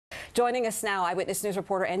Joining us now, Eyewitness News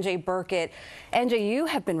reporter NJ Burkett. NJ, you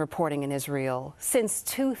have been reporting in Israel since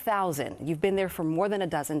 2000. You've been there for more than a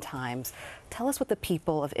dozen times. Tell us what the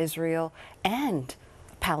people of Israel and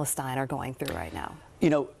Palestine are going through right now.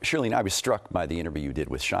 You know, Shirley, I was struck by the interview you did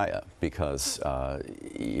with Shaya because,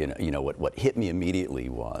 what hit me immediately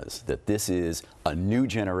was that this is a new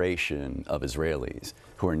generation of Israelis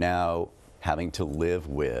who are now having to live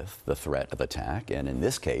with the threat of attack, and in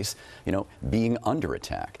this case, being under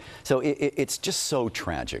attack. So it's just so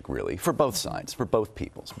tragic, really, for both sides, for both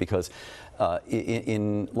peoples, because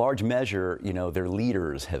in large measure, their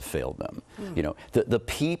leaders have failed them. The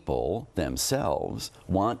people themselves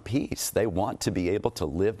want peace. They want to be able to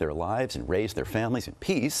live their lives and raise their families in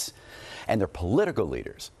peace, and their political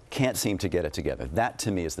leaders can't seem to get it together. That, to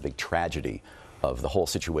me, is the big tragedy of the whole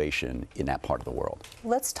situation in that part of the world.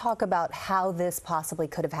 Let's talk about how this possibly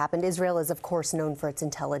could have happened. Israel is, of course, known for its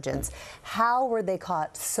intelligence. How were they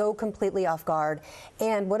caught so completely off guard?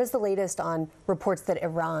 And what is the latest on reports that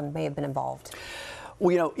Iran may have been involved?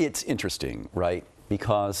 Well, it's interesting, right?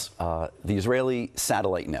 Because the Israeli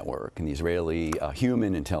satellite network and the Israeli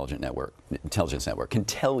human intelligence network can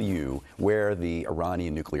tell you where the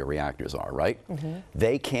Iranian nuclear reactors are, right?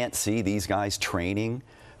 They can't see these guys training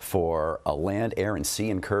for a land, air, and sea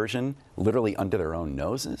incursion literally under their own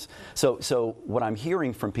noses. So what I'm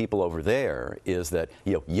hearing from people over there is that,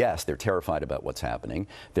 yes, they're terrified about what's happening.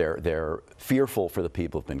 They're fearful for the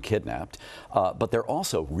people who've been kidnapped, but they're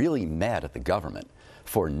also really mad at the government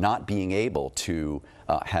for not being able to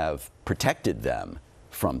have protected them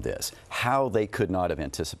from this, how they could not have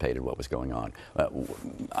anticipated what was going on.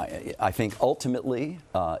 I think ultimately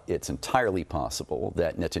it's entirely possible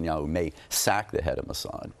that Netanyahu may sack the head of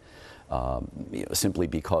Mossad, simply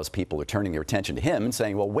because people are turning their attention to him and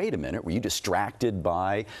saying, well, wait a minute, were you distracted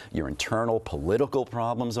by your internal political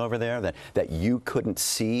problems over there, that you couldn't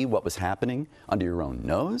see what was happening under your own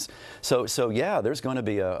nose? So yeah, there's going to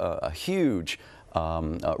be a huge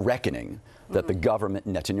reckoning that the government,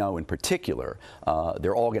 Netanyahu in particular,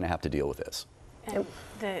 they're all going to have to deal with this. And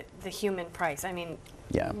the human price. I mean,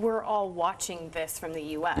 yeah, we're all watching this from the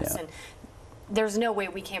U.S. and there's no way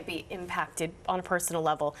we can't be impacted on a personal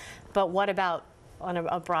level. But what about on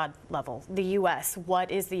a broad level? The U.S.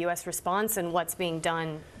 What is the U.S. response, and what's being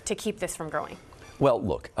done to keep this from growing? Well,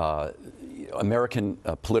 look, American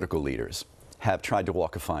political leaders have tried to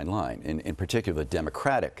walk a fine line, in particular the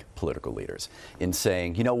Democratic political leaders, in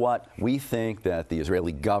saying, you know what, we think that the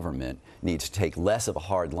Israeli government needs to take less of a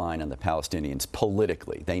hard line on the Palestinians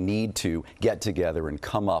politically. They need to get together and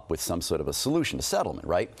come up with some sort of a solution, a settlement,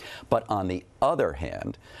 right? But on the other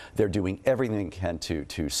hand, they're doing everything they can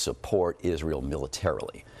to support Israel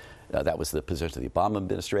militarily. That was the position of the Obama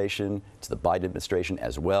administration, it's the Biden administration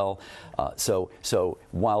as well. So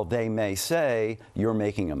while they may say you're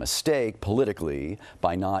making a mistake politically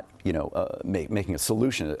by not, making a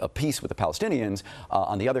solution, a peace with the Palestinians,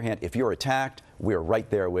 on the other hand, if you're attacked, we're right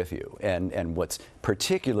there with you. And what's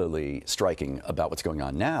particularly striking about what's going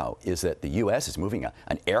on now is that the U.S. is moving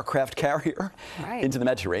an aircraft carrier into the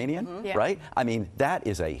Mediterranean, right? I mean, that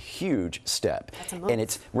is a huge step. That's a move. And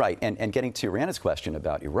it's right. And getting to Rihanna's question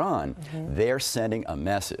about Iran, they're sending a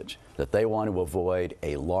message that they want to avoid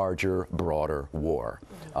a larger, broader war,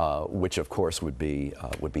 which of course would be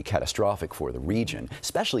catastrophic for the region,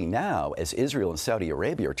 especially now as Israel and Saudi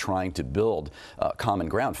Arabia are trying to build common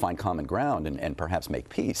ground, find common ground, and perhaps make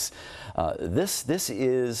peace. This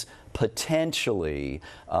is potentially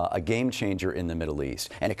a game changer in the Middle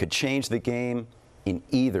East, and it could change the game in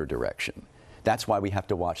either direction. That's why we have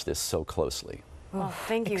to watch this so closely. Well,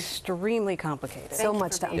 thank you. Extremely complicated. So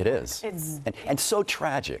much to It is. And so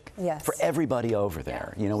tragic for everybody over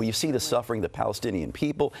there. When you see the suffering of the Palestinian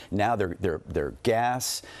people, now their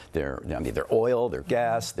gas, their oil, their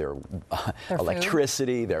gas, their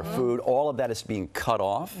electricity, their food, all of that is being cut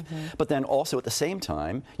off. But then also at the same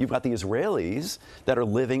time, you've got the Israelis that are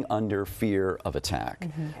living under fear of attack,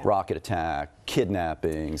 rocket attack,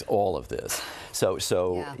 kidnappings, all of this. So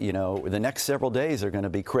the next several days are going to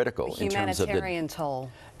be critical in terms of the toll.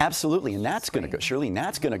 Absolutely, and that's going to go, Shirley, and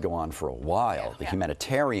that's going to go on for a while, the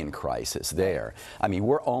humanitarian crisis there. I mean,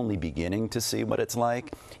 we're only beginning to see what it's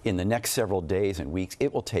like. In the next several days and weeks,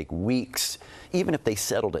 it will take weeks, even if they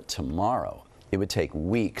settled it tomorrow, it would take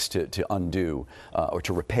weeks to undo or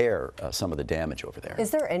to repair some of the damage over there. Is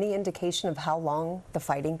there any indication of how long the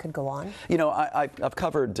fighting could go on? I've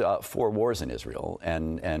covered 4 wars in Israel,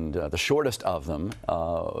 and the shortest of them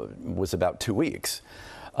was about 2 weeks.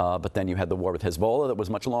 but then you had the war with Hezbollah that was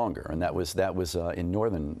much longer, and that was in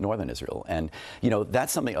northern Israel. And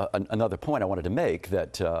that's something, another point I wanted to make,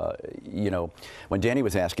 that when Danny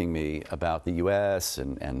was asking me about the U.S.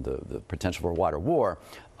 and the potential for a wider war,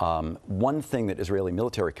 one thing that Israeli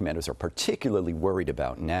military commanders are particularly worried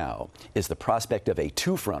about now is the prospect of a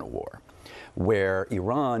two-front war, where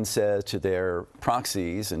Iran says to their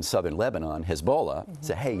proxies in southern Lebanon, Hezbollah,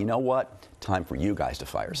 say, hey, you know what? Time for you guys to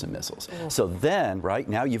fire some missiles. So then, right,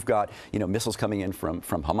 now you've got, missiles coming in from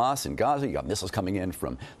Hamas in Gaza, you got missiles coming in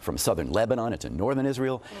from southern Lebanon into northern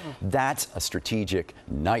Israel. That's a strategic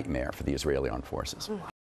nightmare for the Israeli armed forces.